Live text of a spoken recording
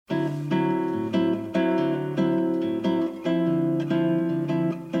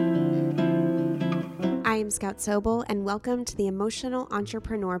Scout Sobel, and welcome to the Emotional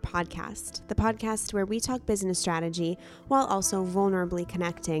Entrepreneur Podcast, the podcast where we talk business strategy while also vulnerably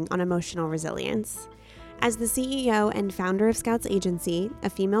connecting on emotional resilience. As the CEO and founder of Scouts Agency, a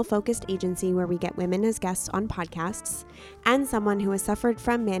female-focused agency where we get women as guests on podcasts, and someone who has suffered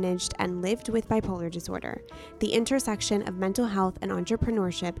from, managed, and lived with bipolar disorder, the intersection of mental health and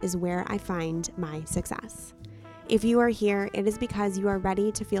entrepreneurship is where I find my success. If you are here, it is because you are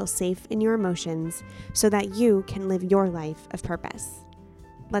ready to feel safe in your emotions so that you can live your life of purpose.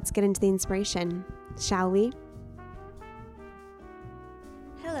 Let's get into the inspiration, shall we?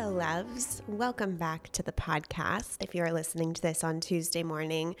 Hello, loves. Welcome back to the podcast. If you are listening to this on Tuesday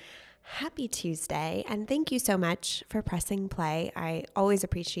morning, happy Tuesday, and thank you so much for pressing play. I always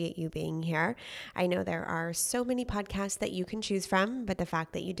appreciate you being here. I know there are so many podcasts that you can choose from, but the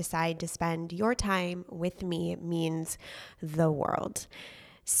fact that you decide to spend your time with me means the world.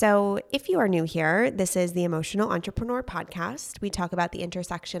 So if you are new here, this is the Emotional Entrepreneur Podcast. We talk about the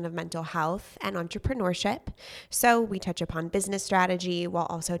intersection of mental health and entrepreneurship. So we touch upon business strategy while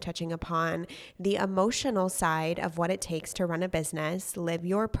also touching upon the emotional side of what it takes to run a business, live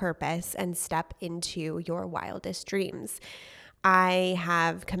your purpose, and step into your wildest dreams. I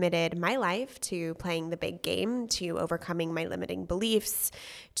have committed my life to playing the big game, to overcoming my limiting beliefs,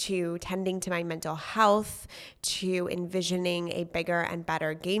 to tending to my mental health, to envisioning a bigger and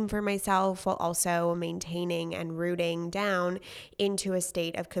better game for myself while also maintaining and rooting down into a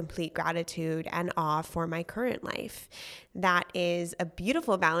state of complete gratitude and awe for my current life. That is a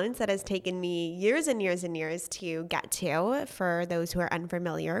beautiful balance that has taken me years and years and years to get to. For those who are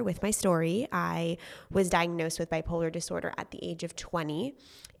unfamiliar with my story, I was diagnosed with bipolar disorder at the age of 20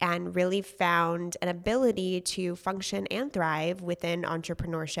 and really found an ability to function and thrive within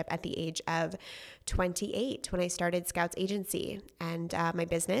entrepreneurship at the age of 28 when I started Scouts Agency. And my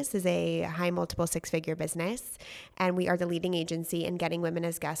business is a high multiple six-figure business, and we are the leading agency in getting women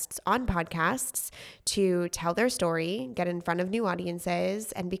as guests on podcasts to tell their story, get in front of new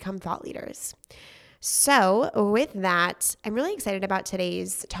audiences, and become thought leaders. So with that, I'm really excited about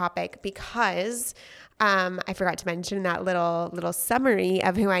today's topic because I forgot to mention that little summary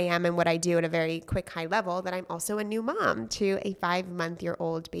of who I am and what I do at a very quick high level, that I'm also a new mom to a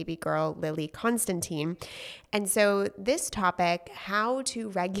 5-month-old baby girl, Lily Constantine. And so this topic, how to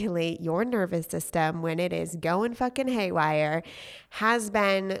regulate your nervous system when it is going fucking haywire, has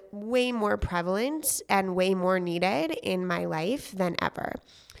been way more prevalent and way more needed in my life than ever.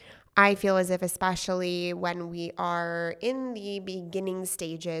 I feel as if, especially when we are in the beginning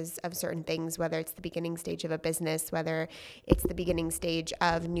stages of certain things, whether it's the beginning stage of a business, whether it's the beginning stage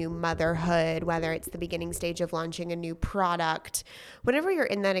of new motherhood, whether it's the beginning stage of launching a new product, whenever you're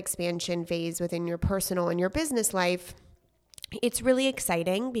in that expansion phase within your personal and your business life, it's really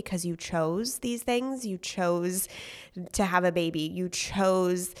exciting because you chose these things. You chose to have a baby. You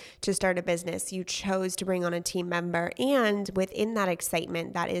chose to start a business. You chose to bring on a team member. And within that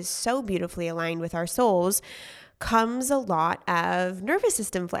excitement that is so beautifully aligned with our souls comes a lot of nervous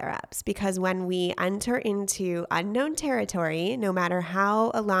system flare-ups, because when we enter into unknown territory, no matter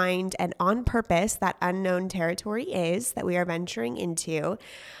how aligned and on purpose that unknown territory is that we are venturing into,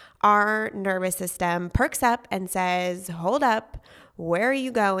 our nervous system perks up and says, hold up, where are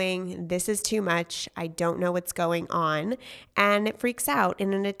you going? This is too much. I don't know what's going on. And it freaks out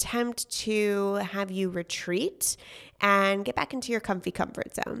in an attempt to have you retreat and get back into your comfy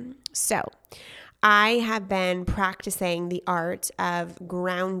comfort zone. So I have been practicing the art of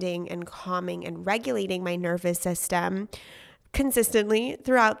grounding and calming and regulating my nervous system consistently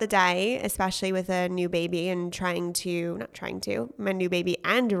throughout the day, especially with a new baby and my new baby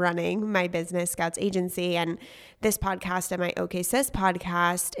and running my business, Scouts Agency, and this podcast and my OK Sis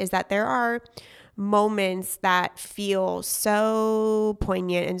podcast, is that there are moments that feel so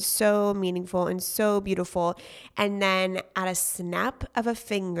poignant and so meaningful and so beautiful. And then at a snap of a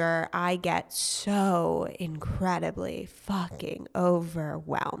finger, I get so incredibly fucking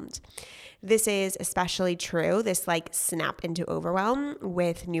overwhelmed. This is especially true, this snap into overwhelm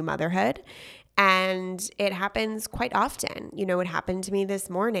with new motherhood. And it happens quite often. It happened to me this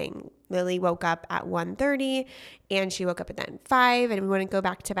morning. Lily woke up at 1:30 and she woke up at then 5, and we wouldn't go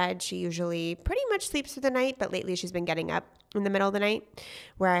back to bed. She usually pretty much sleeps through the night, but lately she's been getting up in the middle of the night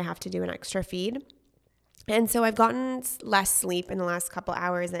where I have to do an extra feed. And so I've gotten less sleep in the last couple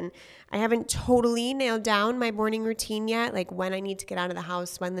hours, and I haven't totally nailed down my morning routine yet, like when I need to get out of the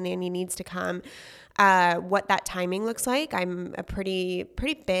house, when the nanny needs to come, what that timing looks like. I'm a pretty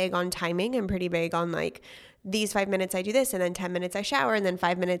big on timing. I'm pretty big on these 5 minutes I do this, and then 10 minutes I shower, and then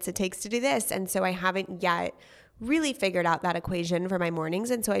 5 minutes it takes to do this. And so I haven't yet really figured out that equation for my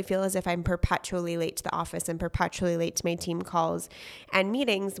mornings. And so I feel as if I'm perpetually late to the office and perpetually late to my team calls and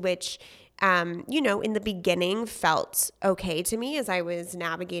meetings, which in the beginning felt okay to me as I was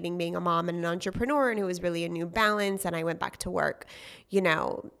navigating being a mom and an entrepreneur, and it was really a new balance. And I went back to work,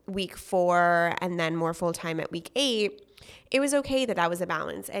 week 4 and then more full time at week 8. It was okay that was a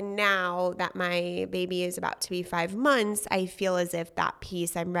balance. And now that my baby is about to be 5 months, I feel as if that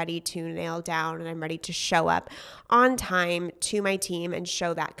piece I'm ready to nail down, and I'm ready to show up on time to my team and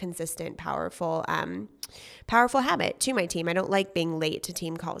show that consistent, powerful habit to my team. I don't like being late to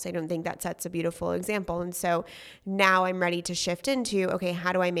team calls. I don't think that sets a beautiful example. And so now I'm ready to shift into, okay,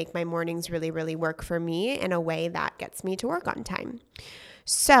 how do I make my mornings really, really work for me in a way that gets me to work on time?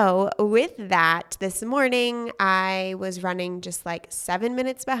 So with that, this morning I was running just like 7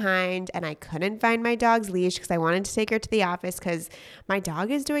 minutes behind, and I couldn't find my dog's leash because I wanted to take her to the office, because my dog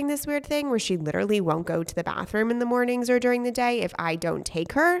is doing this weird thing where she literally won't go to the bathroom in the mornings or during the day if I don't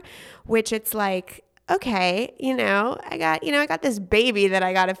take her, which it's like, okay, I got this baby that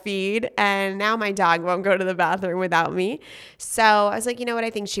I got to feed, and now my dog won't go to the bathroom without me. So I was like, you know what? I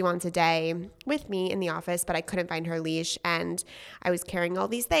think she wants a day with me in the office, but I couldn't find her leash, and I was carrying all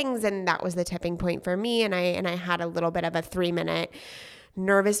these things, and that was the tipping point for me. And I had a little bit of a 3-minute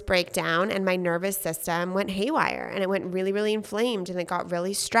nervous breakdown, and my nervous system went haywire, and it went really, really inflamed, and it got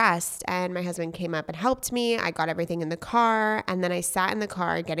really stressed. And my husband came up and helped me. I got everything in the car, and then I sat in the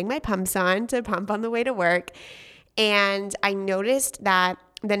car getting my pumps on to pump on the way to work. And I noticed that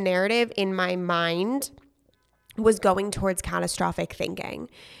the narrative in my mind was going towards catastrophic thinking.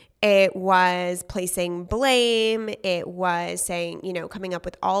 It was placing blame. It was saying, coming up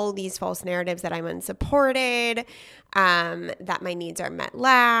with all these false narratives that I'm unsupported, that my needs are met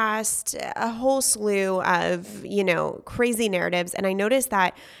last, a whole slew of, crazy narratives. And I noticed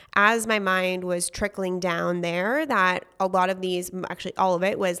that as my mind was trickling down there, that a lot of these, actually all of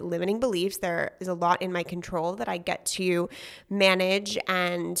it, was limiting beliefs. There is a lot in my control that I get to manage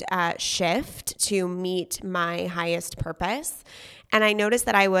and shift to meet my highest purpose. And I noticed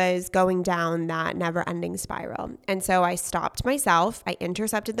that I was going down that never-ending spiral. And so I stopped myself, I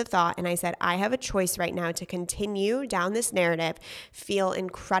intercepted the thought, and I said, I have a choice right now to continue down this narrative, feel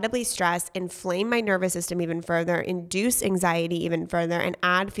incredibly stressed, inflame my nervous system even further, induce anxiety even further, and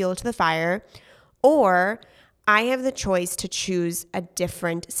add fuel to the fire, or I have the choice to choose a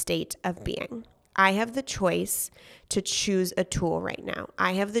different state of being. I have the choice to choose a tool right now.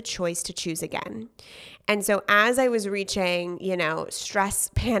 I have the choice to choose again. And so as I was reaching,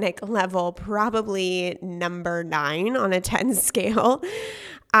 stress panic level, probably number 9 on a 10 scale,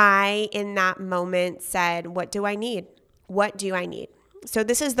 I, in that moment, said, what do I need? What do I need? So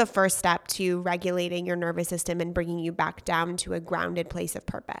this is the first step to regulating your nervous system and bringing you back down to a grounded place of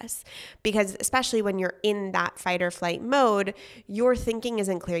purpose. Because especially when you're in that fight or flight mode, your thinking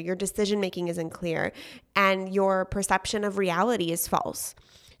isn't clear, your decision making isn't clear, and your perception of reality is false.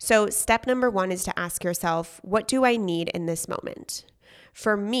 So step number 1 is to ask yourself, what do I need in this moment?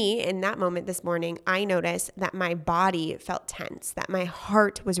 For me, in that moment this morning, I noticed that my body felt tense, that my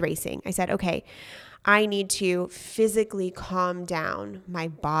heart was racing. I said, okay, I need to physically calm down my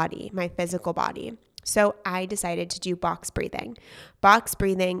body, my physical body. So I decided to do box breathing. Box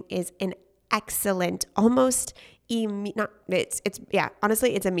breathing is an excellent, almost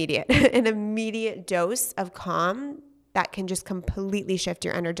honestly, it's immediate, an immediate dose of calm that can just completely shift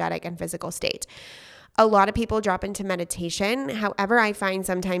your energetic and physical state. A lot of people drop into meditation. However, I find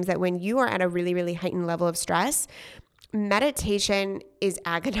sometimes that when you are at a really, really heightened level of stress, meditation is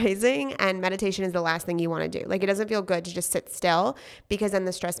agonizing, and meditation is the last thing you want to do. Like, it doesn't feel good to just sit still, because then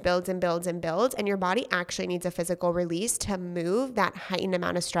the stress builds and builds and builds, and your body actually needs a physical release to move that heightened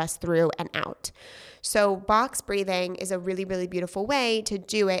amount of stress through and out. So box breathing is a really, really beautiful way to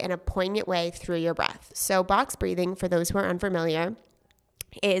do it in a poignant way through your breath. So box breathing, for those who are unfamiliar,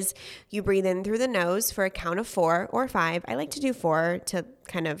 is you breathe in through the nose for a count of 4 or 5. I like to do 4 to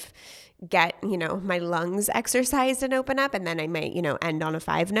kind of get, my lungs exercised and open up, and then I might, end on a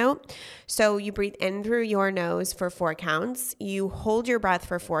 5 note. So you breathe in through your nose for 4 counts. You hold your breath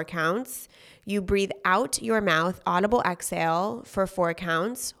for 4 counts. You breathe out your mouth, audible exhale for 4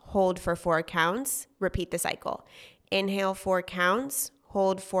 counts, hold for 4 counts, repeat the cycle. Inhale 4 counts,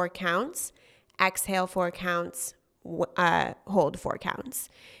 hold 4 counts, exhale 4 counts, hold 4 counts.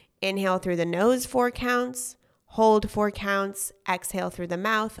 Inhale through the nose 4 counts, hold 4 counts, exhale through the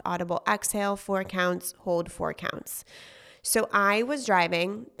mouth, audible exhale 4 counts, hold 4 counts. So I was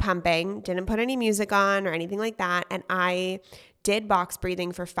driving, pumping, didn't put any music on or anything like that, and I did box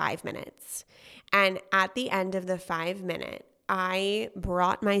breathing for 5 minutes. And at the end of the 5 minute, I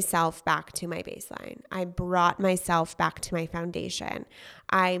brought myself back to my baseline. I brought myself back to my foundation.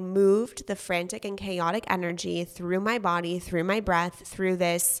 I moved the frantic and chaotic energy through my body, through my breath, through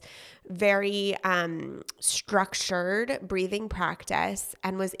this very structured breathing practice,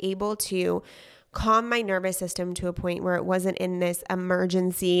 and was able to calm my nervous system to a point where it wasn't in this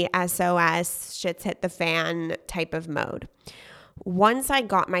emergency SOS, shit's hit the fan type of mode. Once I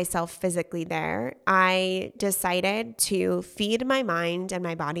got myself physically there, I decided to feed my mind and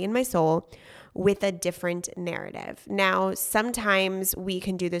my body and my soul with a different narrative. Now, sometimes we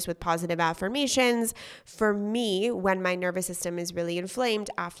can do this with positive affirmations. For me, when my nervous system is really inflamed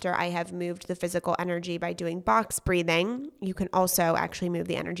after I have moved the physical energy by doing box breathing, you can also actually move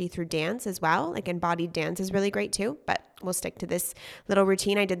the energy through dance as well. Like embodied dance is really great too, but we'll stick to this little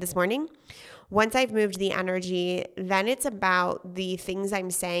routine I did this morning. Once I've moved the energy, then it's about the things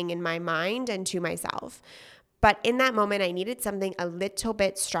I'm saying in my mind and to myself. But in that moment, I needed something a little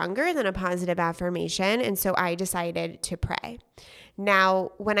bit stronger than a positive affirmation, and so I decided to pray.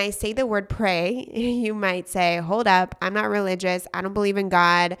 Now, when I say the word pray, you might say, hold up, I'm not religious. I don't believe in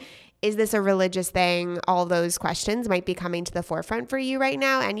God. Is this a religious thing? All those questions might be coming to the forefront for you right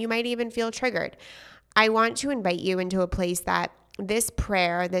now, and you might even feel triggered. I want to invite you into a place that this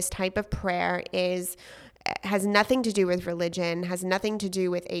prayer, this type of prayer has nothing to do with religion, has nothing to do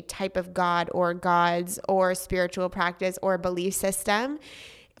with a type of God or gods or spiritual practice or belief system.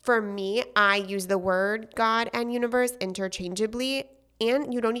 For me, I use the word God and universe interchangeably,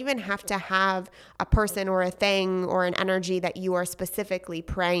 and you don't even have to have a person or a thing or an energy that you are specifically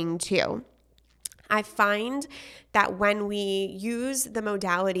praying to. I find that when we use the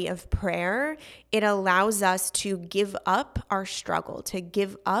modality of prayer, it allows us to give up our struggle, to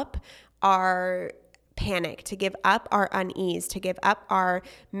give up our panic, to give up our unease, to give up our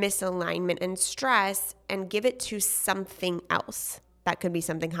misalignment and stress, and give it to something else. That could be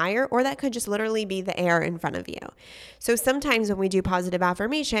something higher, or that could just literally be the air in front of you. So sometimes when we do positive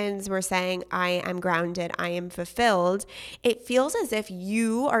affirmations, we're saying, I am grounded, I am fulfilled. It feels as if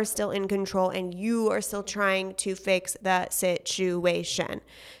you are still in control and you are still trying to fix the situation.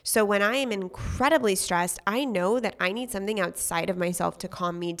 So when I am incredibly stressed, I know that I need something outside of myself to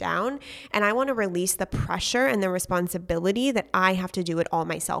calm me down. And I want to release the pressure and the responsibility that I have to do it all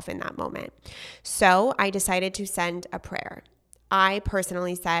myself in that moment. So I decided to send a prayer. I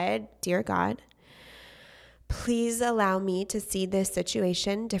personally said, Dear God, please allow me to see this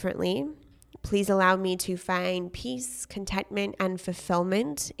situation differently. Please allow me to find peace, contentment, and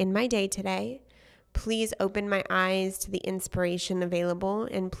fulfillment in my day today. Please open my eyes to the inspiration available,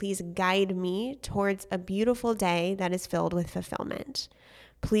 and please guide me towards a beautiful day that is filled with fulfillment.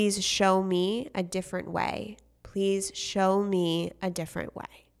 Please show me a different way. Please show me a different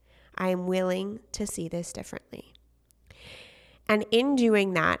way. I am willing to see this differently. And in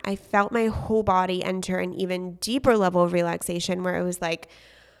doing that, I felt my whole body enter an even deeper level of relaxation where it was like,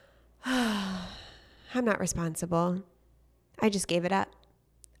 I'm not responsible. I just gave it up.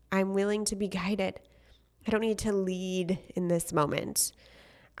 I'm willing to be guided. I don't need to lead in this moment.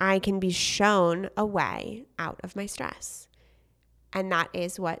 I can be shown a way out of my stress. And that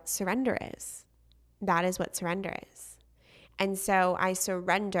is what surrender is. That is what surrender is. And so I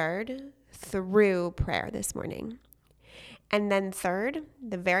surrendered through prayer this morning. And then third,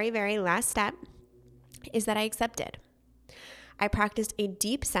 the very, very last step is that I accepted. I practiced a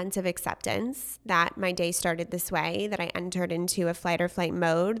deep sense of acceptance that my day started this way, that I entered into a fight or flight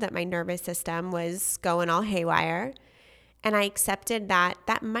mode, that my nervous system was going all haywire. And I accepted that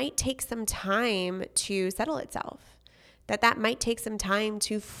that might take some time to settle itself, that might take some time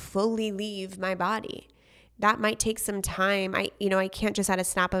to fully leave my body. That might take some time. I can't just at a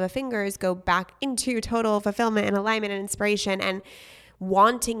snap of a fingers go back into total fulfillment and alignment and inspiration, and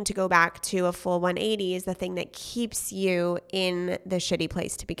wanting to go back to a full 180 is the thing that keeps you in the shitty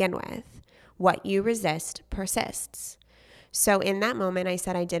place to begin with. What you resist persists. So in that moment, I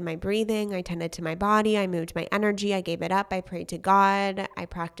said I did my breathing, I tended to my body, I moved my energy, I gave it up, I prayed to God, I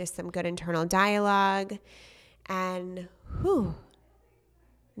practiced some good internal dialogue, and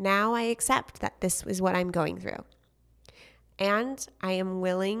now I accept that this is what I'm going through. And I am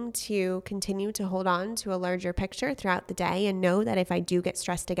willing to continue to hold on to a larger picture throughout the day and know that if I do get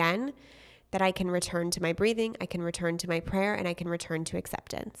stressed again, that I can return to my breathing, I can return to my prayer, and I can return to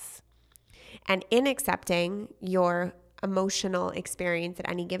acceptance. And in accepting your emotional experience at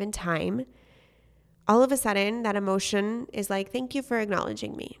any given time, all of a sudden that emotion is like, thank you for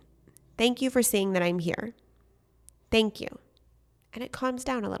acknowledging me. Thank you for seeing that I'm here. Thank you. And it calms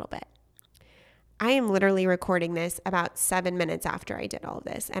down a little bit. I am literally recording this about 7 minutes after I did all of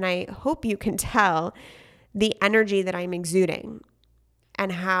this. And I hope you can tell the energy that I'm exuding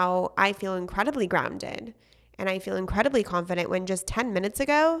and how I feel incredibly grounded and I feel incredibly confident when just 10 minutes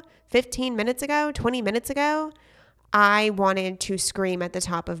ago, 15 minutes ago, 20 minutes ago, I wanted to scream at the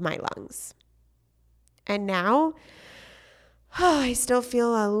top of my lungs. And now, I still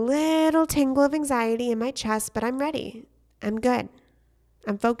feel a little tingle of anxiety in my chest, but I'm ready. I'm good.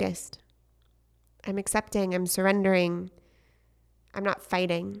 I'm focused. I'm accepting. I'm surrendering. I'm not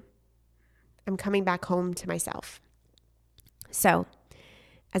fighting. I'm coming back home to myself. So,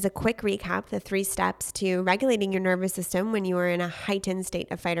 as a quick recap, the 3 steps to regulating your nervous system when you are in a heightened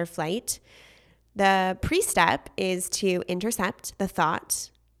state of fight or flight. The pre-step is to intercept the thought,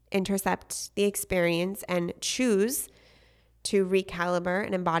 intercept the experience, and choose to recalibrate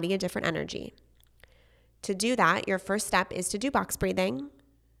and embody a different energy. To do that, your first step is to do box breathing.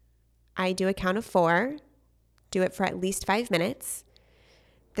 I do a count of 4. Do it for at least 5 minutes.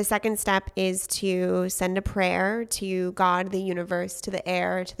 The second step is to send a prayer to God, the universe, to the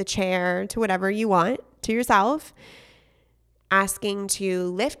air, to the chair, to whatever you want, to yourself, asking to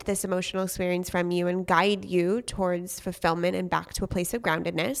lift this emotional experience from you and guide you towards fulfillment and back to a place of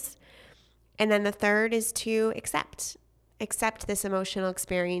groundedness. And then the third is to accept this emotional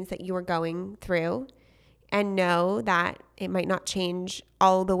experience that you are going through and know that it might not change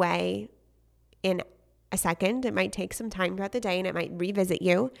all the way in a second. It might take some time throughout the day and it might revisit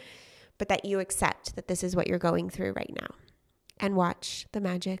you, but that you accept that this is what you're going through right now and watch the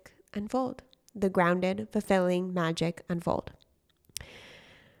magic unfold, the grounded, fulfilling magic unfold.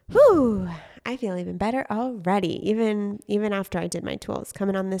 Whew, I feel even better already. Even after I did my tools,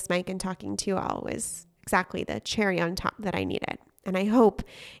 coming on this mic and talking to you all was exactly the cherry on top that I needed. And I hope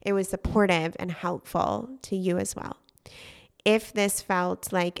it was supportive and helpful to you as well. If this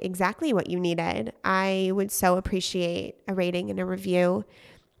felt like exactly what you needed, I would so appreciate a rating and a review.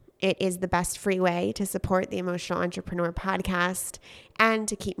 It is the best free way to support the Emotional Entrepreneur podcast and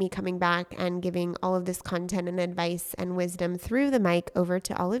to keep me coming back and giving all of this content and advice and wisdom through the mic over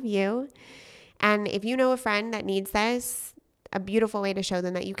to all of you. And if you know a friend that needs this, a beautiful way to show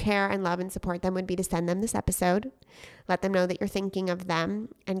them that you care and love and support them would be to send them this episode. Let them know that you're thinking of them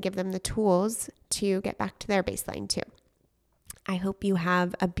and give them the tools to get back to their baseline too. I hope you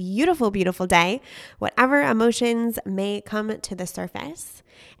have a beautiful, beautiful day, whatever emotions may come to the surface,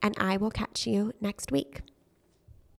 and I will catch you next week.